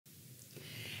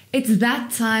It's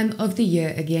that time of the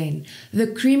year again. The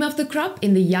cream of the crop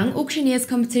in the Young Auctioneers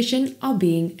competition are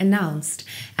being announced.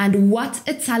 And what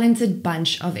a talented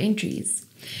bunch of entries.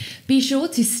 Be sure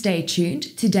to stay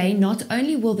tuned. Today, not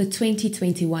only will the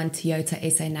 2021 Toyota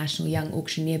SA National Young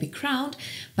Auctioneer be crowned,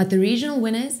 but the regional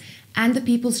winners and the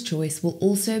People's Choice will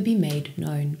also be made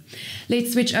known.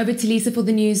 Let's switch over to Lisa for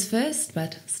the news first,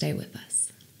 but stay with us.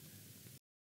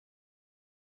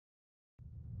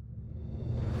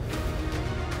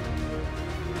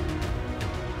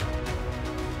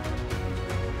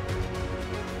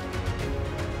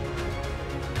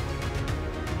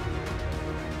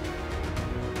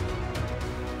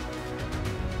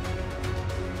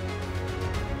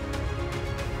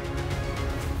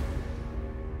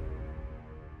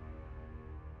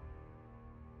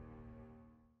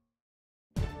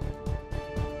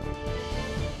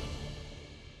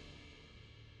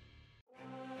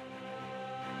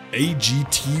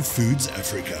 AGT Foods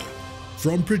Africa,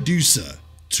 from producer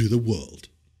to the world.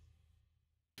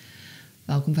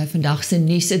 Welkom by vandag se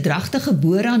nuus. 'n Dragtige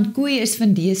boeraan koei is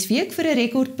van dese week vir 'n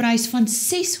rekordprys van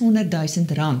R600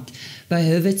 000 by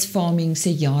Hurwitz Farming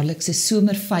se jaarlikse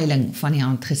somerveiling van die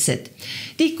hand gesit.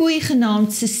 Die koei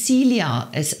genaamd Cecilia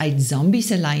is uit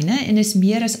Zambiese lyne en is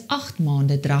meer as 8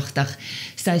 maande dragtig.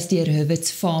 Sy is deur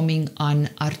Hurwitz Farming aan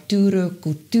Arturo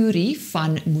Kuturi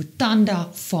van Mutanda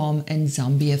Farm in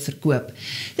Zambië verkoop.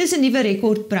 Dis 'n nuwe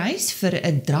rekordprys vir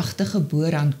 'n dragtige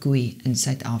boeraan koei in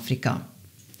Suid-Afrika.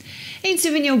 En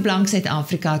Sauvignon Blanc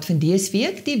Suid-Afrika het van dese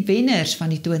week die wenners van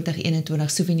die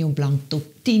 2021 Sauvignon Blanc Top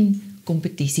 10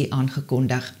 kompetisie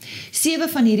aangekondig. 7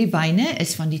 van hierdie wyne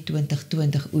is van die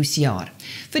 2020 oesjaar.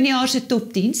 Vanjaar se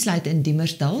Top 10 sluit in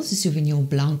Diemersdal se Sauvignon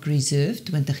Blanc Reserve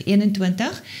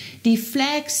 2021, die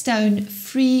Flagstone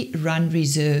Free Run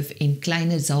Reserve en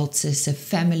Kleine Zaltse se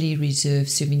Family Reserve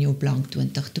Sauvignon Blanc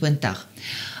 2020.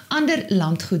 Ander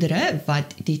landgoedere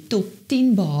wat die Top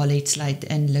 10 behaal het sluit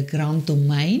in Le Grand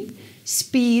Domain,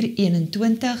 Spier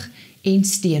 21 en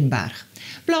Steenberg.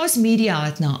 Plaas Media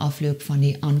het na afloop van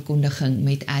die aankondiging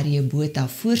met R.J. Botha,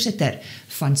 voorsitter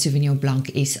van Sauvignon Blanc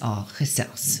SA,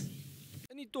 gesels.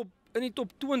 In die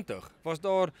top 20 was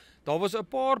daar was 'n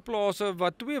paar plase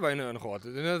wat 2 wyne ingehad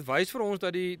het. En dit wys vir ons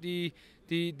dat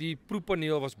die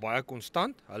proepaneel was baie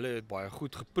konstant. Hulle het baie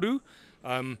goed geproe.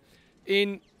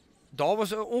 En daar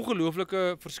was 'n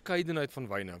ongelooflike verskeidenheid van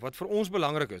wyne wat vir ons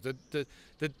belangrik is.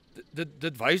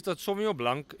 Dit wys dat Sauvignon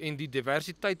Blanc en die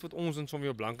diversiteit wat ons in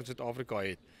Sauvignon Blanc in Suid-Afrika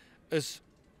het, is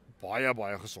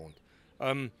baie gesond.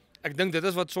 Ek dink dit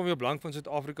is wat Sauvignon Blanc van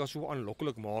Suid-Afrika so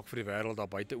aanloklik maak vir die wêreld daar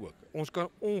buite ook. Ons kan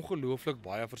ongelooflik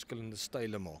baie verskillende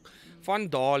style maak. Van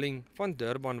Darling, van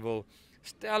Durbanville,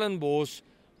 Stellenbosch,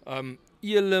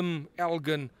 Elim,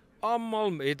 Elgin,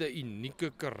 almal het 'n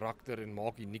unieke karakter en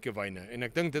maak unieke wyne. En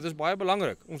ek dink dit is baie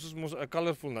belangrik. Ons is mos 'n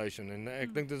colorful nation en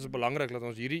ek dink dit is belangrik dat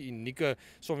ons hierdie unieke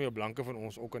Sauvignon Blanc van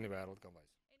ons ook aan die wêreld kan wys.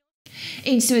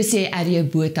 En so sê R.J.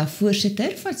 Botha,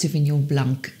 voorsitter van Sauvignon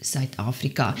Blanc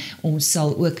Suid-Afrika. Ons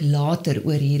sal ook later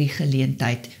oor hierdie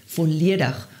geleentheid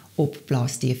volledig op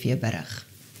Plaas TV berig.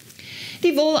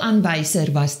 Die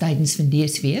wolaanwyser was tydens van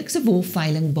dese week se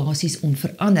wolveiling basies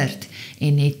onveranderd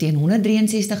en het teen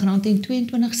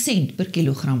R163,22 per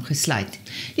kilogram gesluit.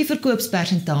 Die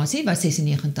verkoopspersentasie was 96,15%.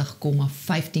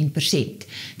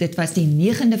 Dit was die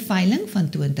 9de veiling van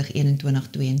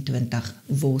 2021-22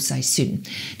 wolseisoen.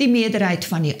 Die meerderheid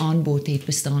van die aanbod het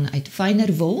bestaan uit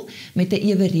fynere wol met 'n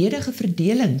eweredige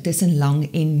verdeling tussen lang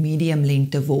en medium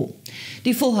lengte wol.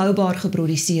 Die volhoubaar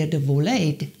geproduseerde wolle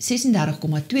het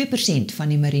 36,2% van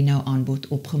die merino aanbod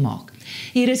opgemaak.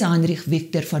 Hier is Heinrich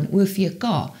Victor van OVK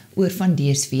oor van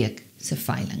dese week se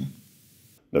veiling.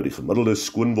 Nou die gemiddelde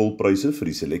skoonwolpryse vir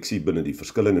die seleksie binne die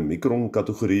verskillende mikron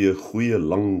kategorieë goeie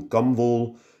lang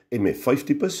kamwol MF5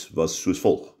 tipes was soos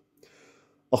volg.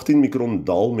 18 mikron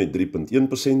daal met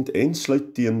 3,1% en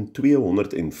sluit teen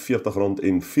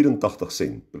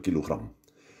R240,84 per kilogram.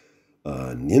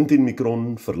 19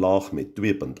 mikron verlaag met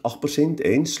 2,8%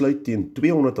 en sluit teen R200,65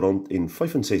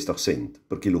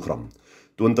 per kilogram.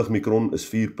 20 mikron is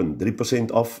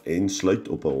 4,3% af en sluit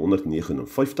op R159,84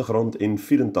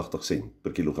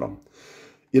 per kilogram.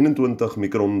 21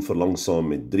 mikron verlangsaam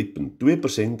met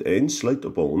 3,2% en sluit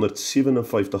op R157,09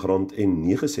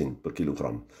 per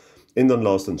kilogram. En dan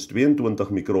laastens 22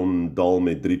 mikron daal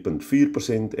met 3,4%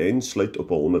 en sluit op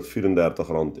R134,60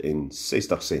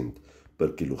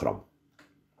 per kilogram.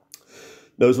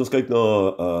 Nou as ons kyk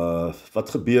na wat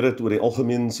gebeur het oor die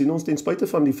algemeen, sien ons ten spyte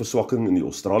van die verswakking in die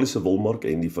Australiese wolmark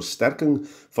en die versterking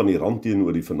van die rand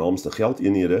teenoor die vernaamste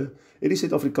geldeenhede, het die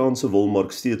Suid-Afrikaanse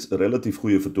wolmark steeds 'n relatief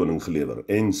goeie vertoning gelewer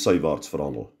en sywaarts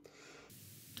verhandel.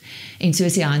 En so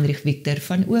sê Heinrich Victor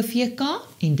van OVK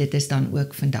en dit is dan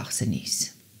ook vandag se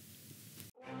nuus.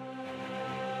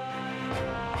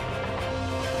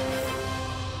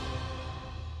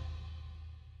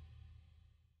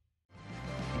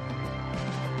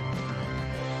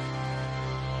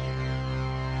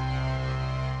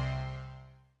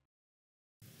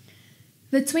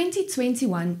 The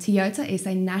 2021 Toyota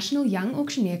SA National Young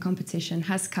Auctioneer competition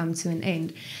has come to an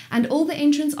end, and all the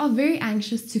entrants are very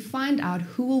anxious to find out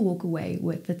who will walk away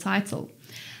with the title.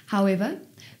 However,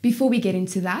 before we get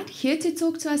into that, here to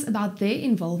talk to us about their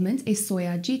involvement is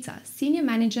Soya Jita, Senior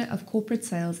Manager of Corporate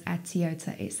Sales at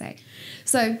Toyota SA.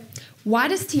 So, why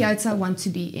does Toyota want to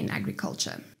be in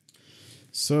agriculture?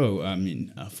 So,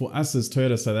 for us as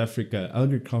Toyota South Africa,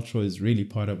 agriculture is really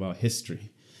part of our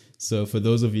history. So for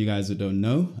those of you guys who don't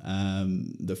know,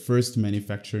 the first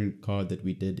manufacturing car that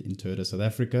we did in Toyota South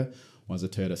Africa was a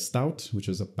Toyota Stout, which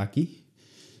was a bakkie.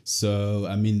 So,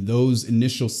 those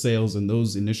initial sales and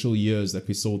those initial years that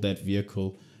we sold that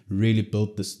vehicle really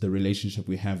built the relationship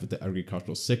we have with the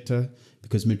agricultural sector,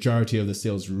 because majority of the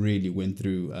sales really went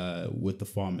through with the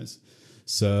farmers.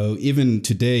 So even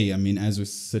today, as we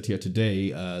sit here today,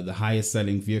 the highest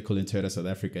selling vehicle in Toyota South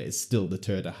Africa is still the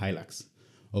Toyota Hilux.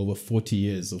 Over 40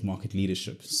 years of market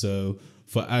leadership. So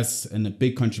for us, and a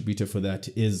big contributor for that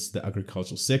is the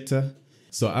agricultural sector.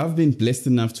 So I've been blessed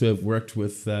enough to have worked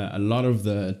with a lot of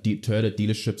the Toyota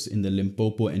dealerships in the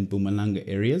Limpopo and Mpumalanga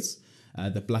areas,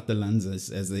 the Platalands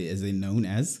as they're known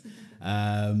as.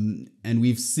 And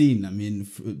we've seen,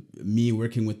 me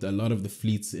working with a lot of the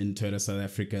fleets in Toyota South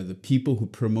Africa, the people who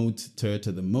promote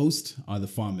Toyota the most are the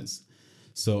farmers.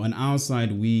 So on our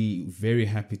side, we very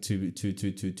happy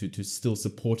to still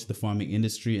support the farming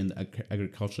industry and the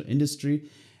agricultural industry,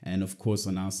 and of course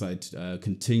on our side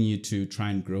continue to try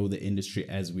and grow the industry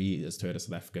as we as Toyota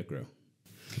South Africa grow.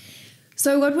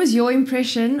 So what was your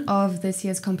impression of this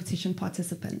year's competition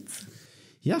participants?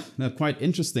 Yeah, quite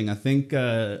interesting. I think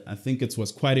it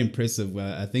was quite impressive.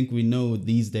 I think we know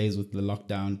these days with the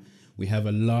lockdown, we have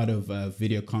a lot of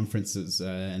video conferences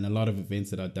and a lot of events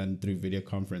that are done through video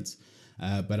conference.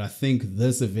 But I think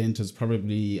this event is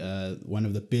probably one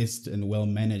of the best and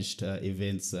well-managed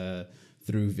events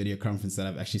through video conference that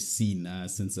I've actually seen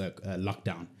since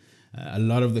lockdown. A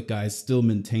lot of the guys still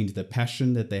maintained the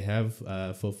passion that they have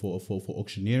for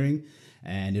auctioneering.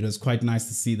 And it was quite nice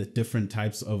to see the different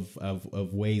types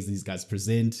of ways these guys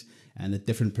present and the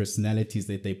different personalities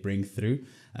that they bring through.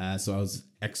 So I was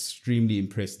extremely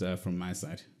impressed from my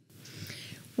side.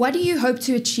 What do you hope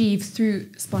to achieve through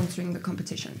sponsoring the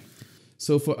competition?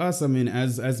 So for us,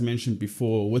 as mentioned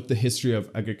before, with the history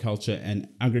of agriculture and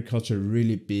agriculture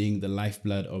really being the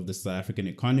lifeblood of the South African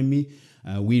economy,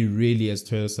 we really as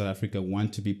Toyota South Africa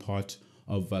want to be part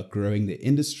of growing the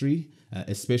industry,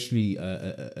 especially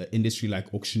an industry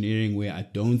like auctioneering, where I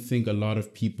don't think a lot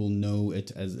of people know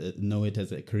it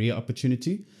as a career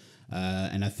opportunity.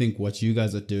 And I think what you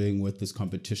guys are doing with this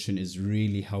competition is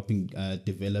really helping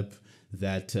develop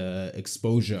that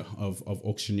exposure of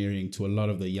auctioneering to a lot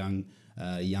of the young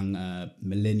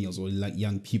millennials or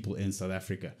young people in South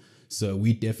Africa. So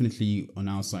we definitely on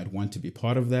our side want to be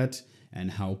part of that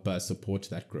and help support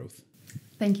that growth.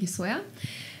 Thank you, Soya.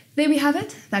 There we have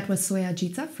it. That was Soya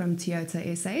Jita from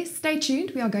Toyota SA. Stay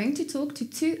tuned. We are going to talk to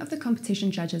two of the competition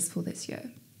judges for this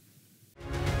year.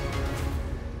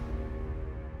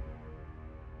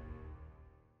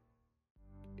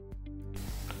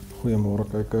 Goeiemôre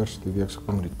kykers, die week se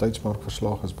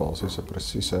kommoditeitsmarkverslag is basies 'n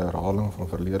presiese herhaling van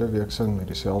verlede week se met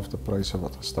dieselfde pryse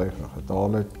wat gestyg en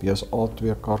gedaal het. BSA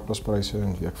 2 karplaspryse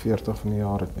in week 40 van die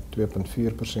jaar het met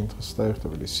 2.4% gestyg,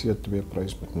 terwyl die C2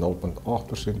 prys met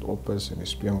 0.8% op is en die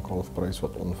speemkalfprys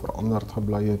wat onveranderd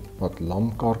gebly het. Wat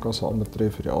lamkarkasse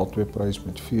aanbetref, het die A2 prys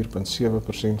met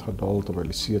 4.7% gedaal, terwyl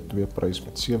die C2 prys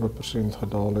met 7%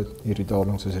 gedaal het. Hierdie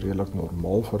dalings is redelik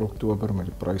normaal vir Oktober met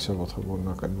die pryse wat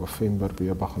gewoonlik in November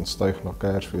weer begin styg na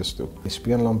Kersfees toe. Die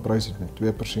speenlamprys het met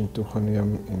 2%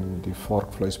 toegeneem en die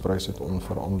varkvleisprys het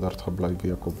onveranderd gebly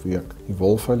week op week. Die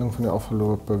wolveiling van die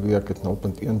afgelope week het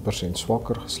 0.1%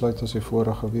 swakker gesluit as die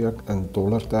vorige week. In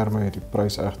dollarterme het die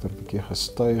prys egter bietjie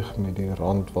gestyg met die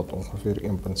rand wat ongeveer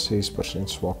 1.6%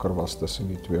 swakker was tussen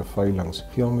die twee veilings.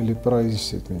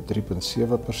 Geelmielie-prys het met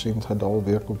 3.7% gedaal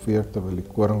week op week, terwyl die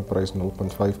koringprys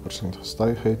 0.5%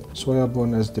 gestyg het.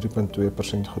 Sojabone is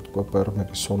 3.2% goedkoper met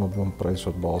die sonnebloemprys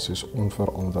wat basies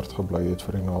onveranderd gebly het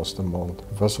vir die naaste maand.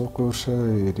 Wisselkoerse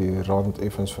het die rand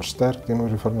effens versterk teenoor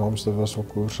die vernaamste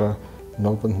wisselkoerse,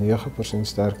 0.9%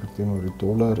 sterker teenoor die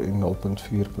dollar en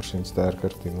 0.4%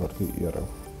 sterker teenoor die euro.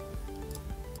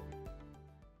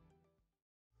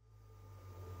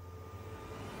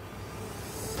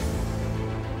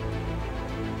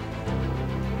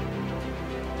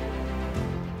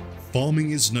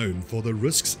 Farming is known for the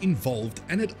risks involved,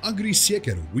 and at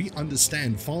AgriSeker we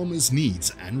understand farmers'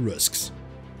 needs and risks.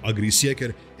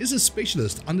 AgriSeker is a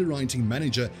specialist underwriting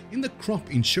manager in the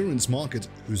crop insurance market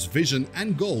whose vision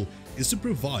and goal is to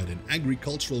provide an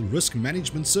agricultural risk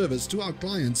management service to our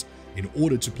clients in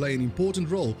order to play an important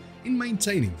role in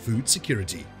maintaining food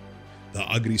security. The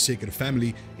AgriSeker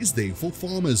family is there for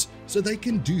farmers so they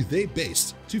can do their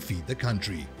best to feed the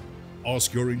country.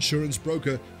 Ask your insurance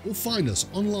broker or find us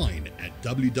online at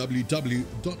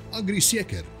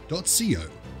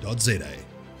www.agriseker.co.za.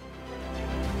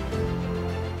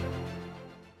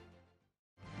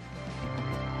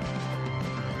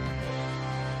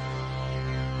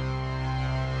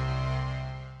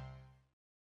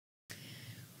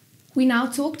 We now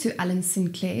talk to Alan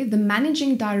Sinclair, the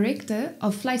Managing Director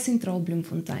of Plaas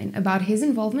Bloemfontein, about his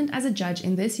involvement as a judge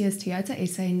in this year's Toyota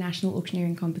SA National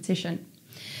Auctioneering competition.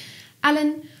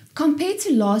 Alan, compared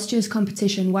to last year's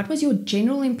competition, what was your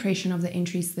general impression of the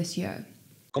entries this year?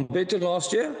 Compared to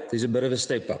last year, there's a bit of a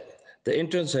step up. The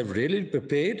entrants have really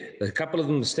prepared. A couple of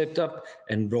them stepped up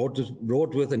and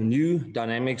brought with a new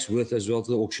dynamics with as well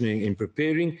to the auctioneering in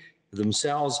preparing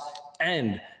themselves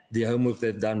and the homework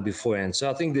they've done beforehand. So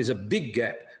I think there's a big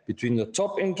gap between the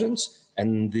top entrants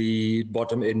and the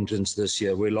bottom entrants this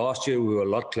year, where last year we were a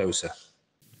lot closer.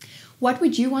 What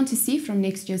would you want to see from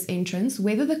next year's entrants,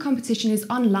 whether the competition is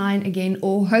online again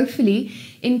or hopefully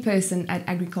in person at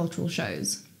agricultural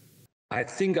shows? I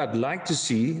think I'd like to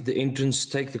see the entrants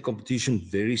take the competition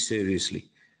very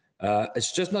seriously.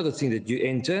 It's just not a thing that you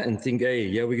enter and think, hey,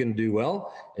 yeah, we're going to do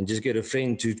well, and just get a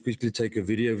friend to quickly take a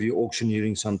video of you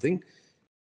auctioneering something.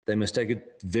 They must take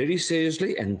it very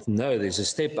seriously and know there's a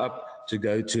step up to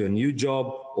go to a new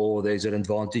job, or there's an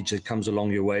advantage that comes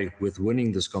along your way with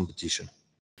winning this competition.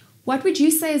 What would you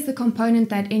say is the component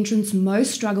that entrants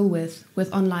most struggle with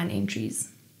online entries?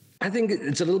 I think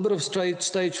it's a little bit of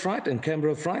stage fright and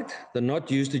camera fright. They're not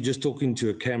used to just talking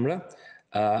to a camera.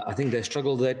 I think they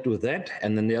struggle with that.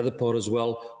 And then the other part as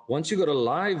well, once you've got a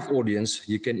live audience,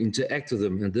 you can interact with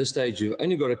them. At this stage, you've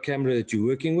only got a camera that you're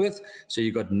working with, so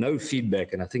you've got no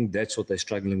feedback. And I think that's what they're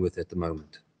struggling with at the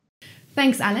moment.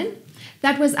 Thanks, Alan.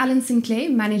 That was Alan Sinclair,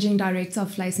 Managing Director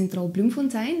of Plaas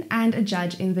Bloemfontein and a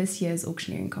judge in this year's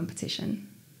auctioneering competition.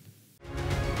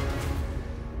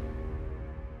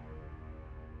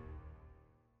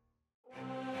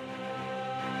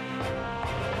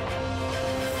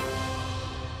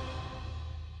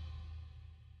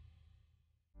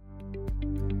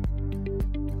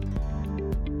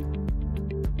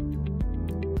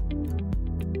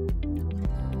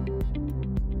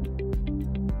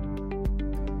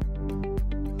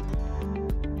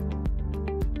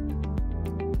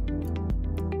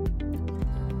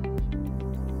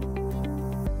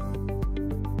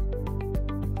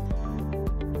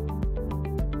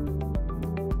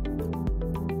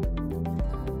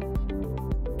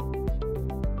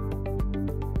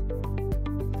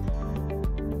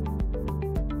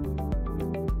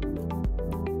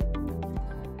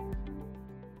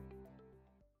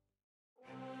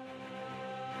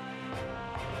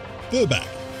 Burback,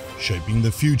 shaping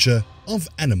the future of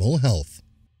animal health.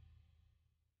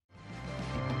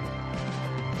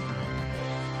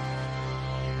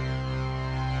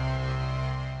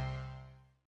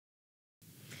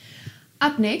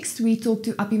 Up next, we talk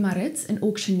to Appie Maritz, an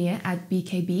auctioneer at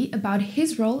BKB, about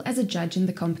his role as a judge in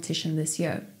the competition this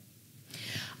year.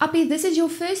 Appie, this is your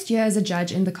first year as a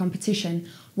judge in the competition.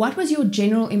 What was your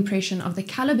general impression of the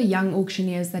caliber young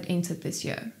auctioneers that entered this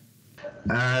year?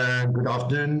 Good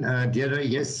afternoon, Deirdre.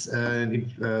 Yes,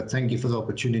 thank you for the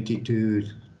opportunity to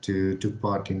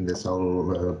part in this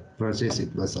whole process.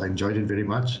 I enjoyed it very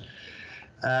much,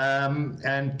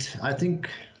 and I think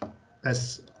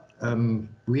as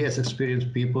we as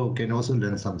experienced people can also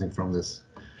learn something from this,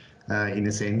 in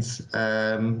a sense,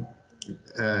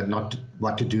 not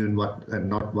what to do and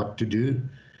not what to do.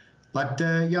 But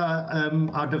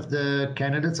out of the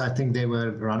candidates, I think they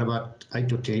were around about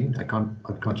 8 or 10. I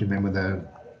can't remember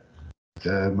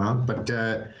the amount, but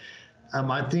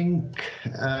I think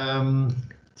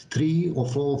 3 or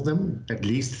 4 of them, at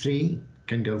least 3,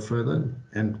 can go further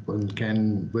and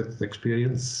can, with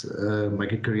experience,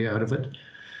 make a career out of it.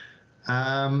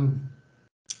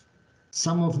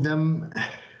 Some of them,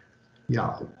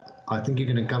 I think you're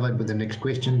going to cover it with the next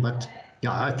question. But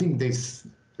I think there's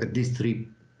at least 3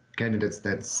 candidates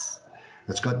that's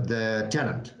got the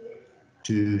talent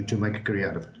to make a career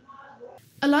out of it.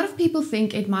 A lot of people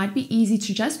think it might be easy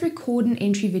to just record an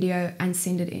entry video and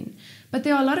send it in, but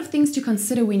there are a lot of things to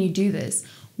consider when you do this.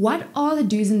 What are the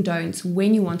do's and don'ts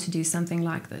when you want to do something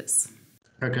like this?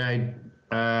 Okay,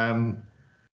 I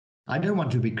I don't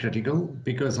want to be critical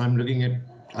because I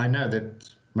know that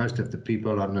most of the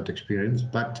people are not experienced,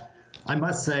 but I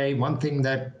must say one thing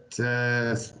that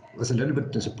was a little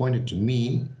bit disappointed to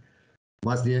me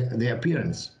was the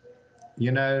appearance.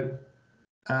 You know,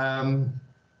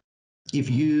 if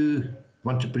you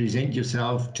want to present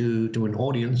yourself to an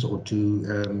audience or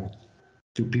to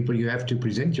people, you have to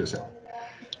present yourself.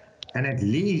 And at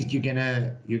least you're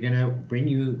gonna when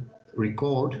you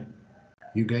record,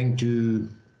 you're going to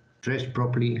dress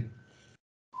properly.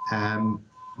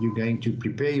 You're going to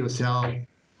prepare yourself,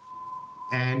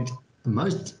 and a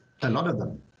lot of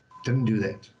them didn't do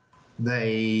that.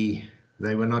 They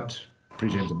were not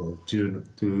presentable to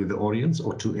the audience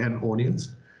or to an audience.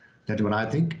 That's what I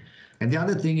think. And the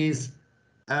other thing is,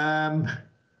 a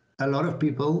lot of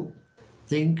people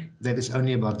think that it's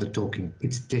only about the talking.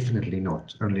 It's definitely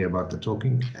not only about the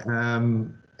talking.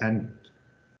 And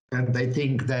they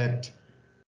think that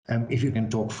if you can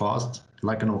talk fast,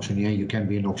 like an auctioneer, you can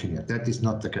be an auctioneer. That is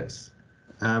not the case.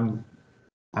 I've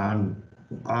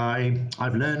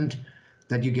learned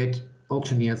that you get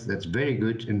auctioneers that's very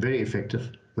good and very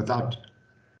effective without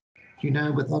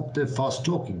the fast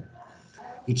talking.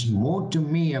 It's more to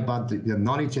me about the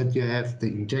knowledge that you have, the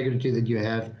integrity that you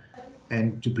have,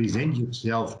 and to present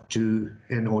yourself to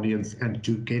an audience and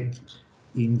to get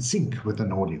in sync with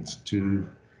an audience.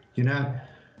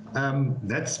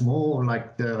 That's more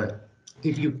like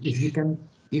if you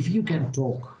can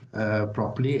talk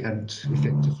properly and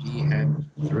effectively and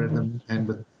rhythm,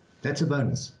 that's a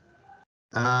bonus.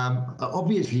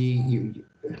 Obviously,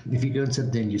 if you go and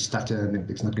sit there and you stutter, and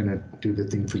it's not going to do the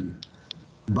thing for you.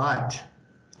 But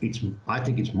I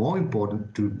think it's more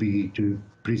important to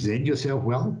present yourself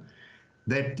well.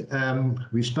 That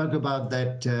we spoke about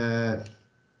that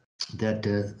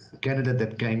candidate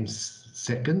that came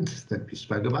second that we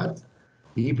spoke about.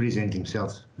 He presented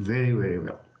himself very, very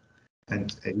well,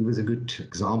 and he was a good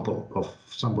example of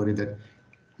somebody that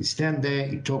he stand there,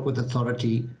 he talk with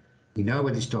authority, he know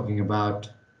what he's talking about,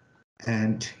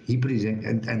 and he present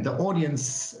and the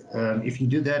audience. If you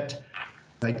do that,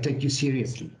 they take you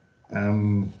seriously.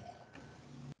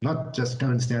 Not just go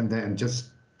and stand there and just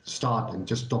start and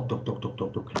just talk.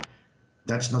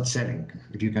 That's not selling,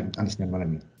 if you can understand what I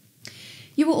mean.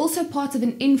 You were also part of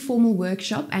an informal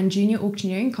workshop and junior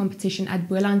auctioneering competition at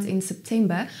Boland in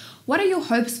September. What are your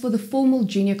hopes for the formal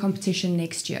junior competition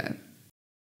next year?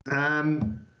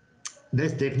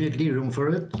 There's definitely room for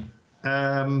it.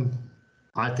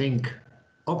 I think,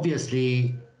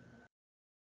 obviously,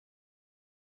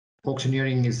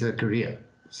 auctioneering is a career.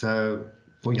 So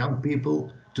for young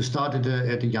people to start at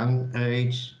a young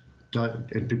age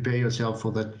and prepare yourself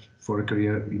for a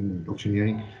career in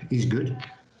auctioneering is good.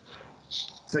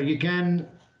 So you can,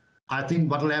 I think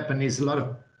what will happen is a lot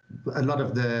of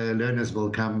the learners will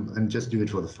come and just do it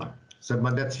for the fun. So,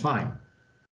 but that's fine.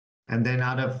 And then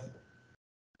out of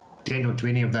 10 or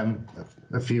 20 of them,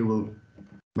 a few will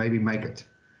maybe make it,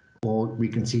 or we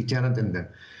can see talent in them.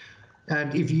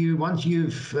 And once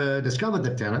you've discovered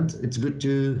the talent, it's good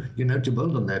to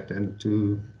build on that and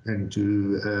to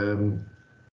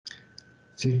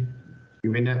see.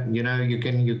 You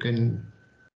can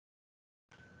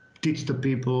teach the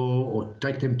people or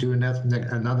take them to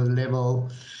another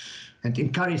level and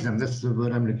encourage them. That's the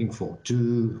word I'm looking for,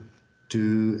 to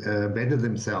better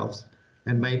themselves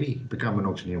and maybe become an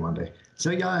auctioneer one day.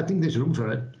 So yeah, I think there's room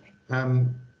for it.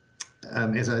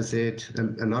 As I said,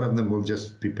 a lot of them will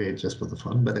just prepare just for the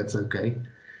fun, but that's okay.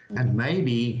 And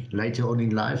maybe later on in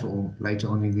life or later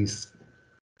on in this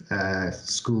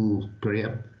school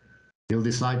career, you'll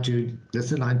decide to,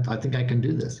 listen, I think I can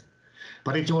do this.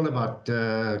 But it's all about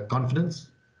confidence.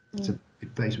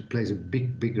 It plays a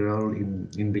big role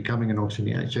in becoming an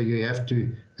auctioneer. So you have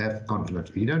to have confidence.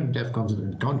 If you don't have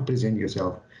confidence, you can't present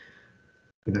yourself,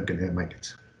 you're not going to make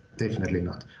it. Definitely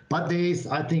not. But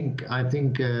I think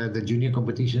the junior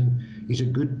competition is a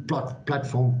good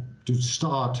platform to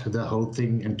start the whole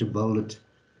thing and to build it,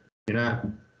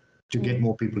 to get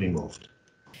more people involved.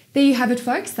 There you have it,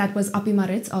 folks. That was Appie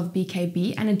Maritz of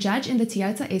BKB and a judge in the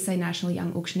Toyota SA National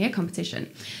Young Auctioneer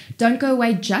competition. Don't go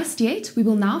away just yet. We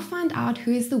will now find out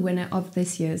who is the winner of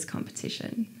this year's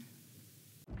competition.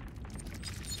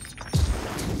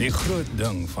 Die groot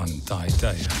ding van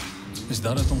tye is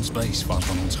dat het ons wys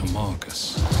waarvan ons gemaak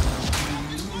is.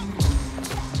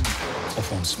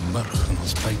 Of ons murg in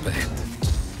ons pype het.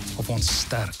 Of ons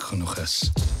sterk genoeg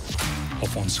is.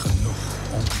 Of ons genoeg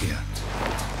omgee.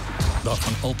 Daar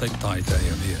gaan altyd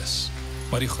tye wees.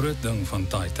 Maar die groot ding van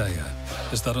tye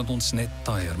is dat het ons net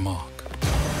tyer maak.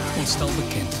 Ons stel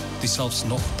bekend die selfs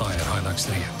nog tyer Hilux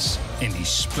reeks en die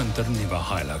splinternuwe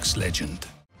Hilux Legend.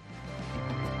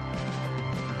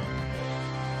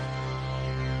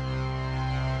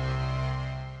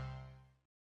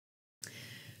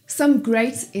 Some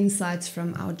great insights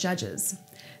from our judges.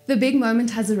 The big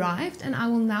moment has arrived, and I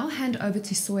will now hand over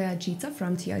to Soya Jita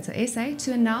from Toyota SA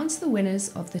to announce the winners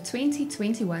of the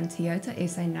 2021 Toyota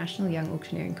SA National Young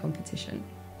Auctioneering Competition.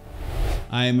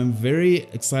 I am very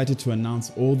excited to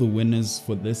announce all the winners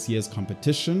for this year's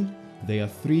competition. There are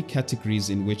 3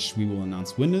 categories in which we will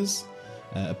announce winners: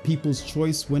 a People's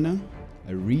Choice winner,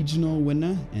 a regional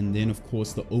winner, and then of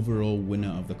course the overall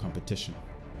winner of the competition.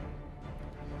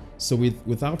 So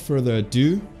without further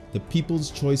ado, the People's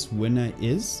Choice winner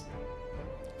is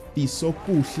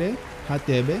Fisokuhle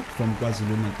Hatebe from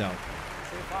KwaZulu-Natal.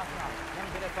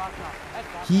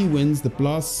 He wins the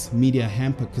Plaas Media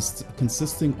hamper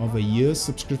consisting of a year's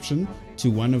subscription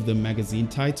to one of the magazine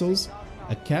titles,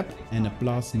 a cap, and a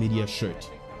Plaas Media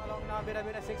shirt.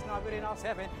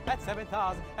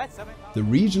 The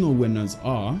regional winners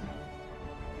are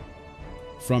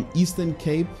from Eastern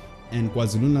Cape and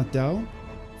KwaZulu-Natal,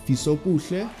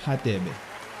 Fisokuhle Hatebe.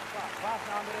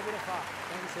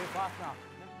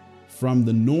 From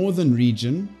the northern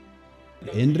region,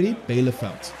 Henry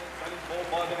Bielefeld.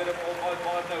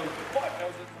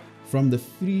 From the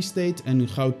Free State and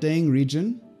Gauteng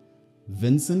region,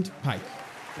 Vincent Pike.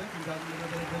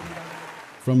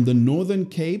 From the Northern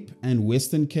Cape and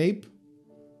Western Cape,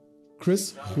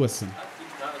 Chris Hussen.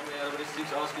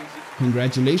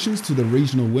 Congratulations to the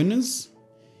regional winners.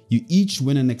 You each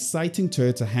win an exciting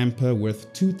Toyota hamper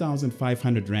worth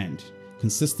 2,500 Rand,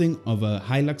 consisting of a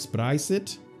Hilux braai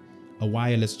set, a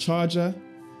wireless charger,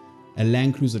 a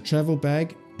Land Cruiser travel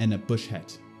bag, and a bush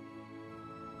hat.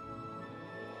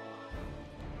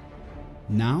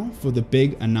 Now for the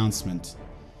big announcement.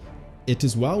 It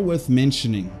is well worth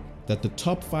mentioning that the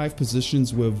top 5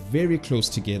 positions were very close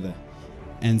together,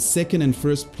 and second and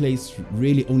first place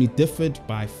really only differed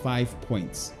by 5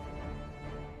 points.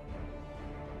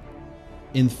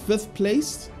 In 5th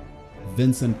place,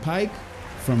 Vincent Pike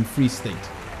from Free State.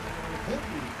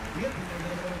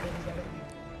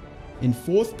 In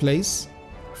 4th place,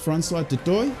 Francois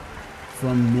Detoy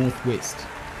from Northwest.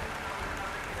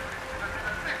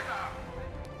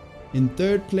 In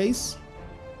 3rd place,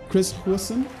 Chris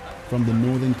Hussen from the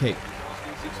Northern Cape.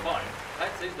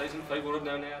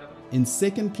 In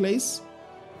 2nd place,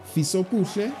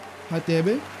 Fisokuhle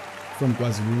Hatebe from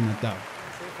KwaZulu-Natal.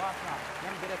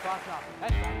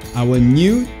 Our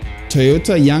new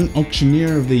Toyota Young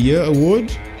Auctioneer of the Year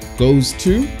award goes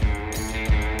to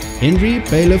Henry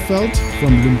Bielefeld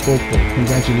from Limpopo.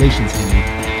 Congratulations, Henry.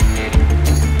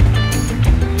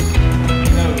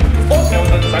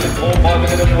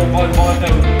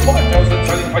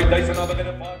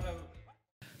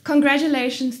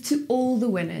 Congratulations to all the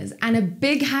winners, and a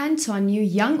big hand to our new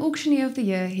Young Auctioneer of the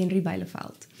Year, Henry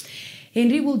Bielefeld.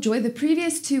 Henry will join the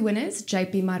previous 2 winners,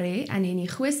 JP Mare and Henny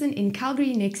Goosen, in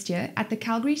Calgary next year at the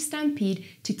Calgary Stampede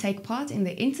to take part in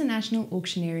the International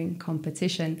Auctioneering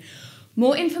Competition.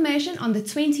 More information on the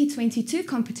 2022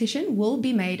 competition will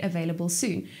be made available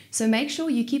soon, so make sure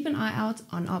you keep an eye out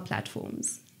on our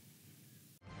platforms.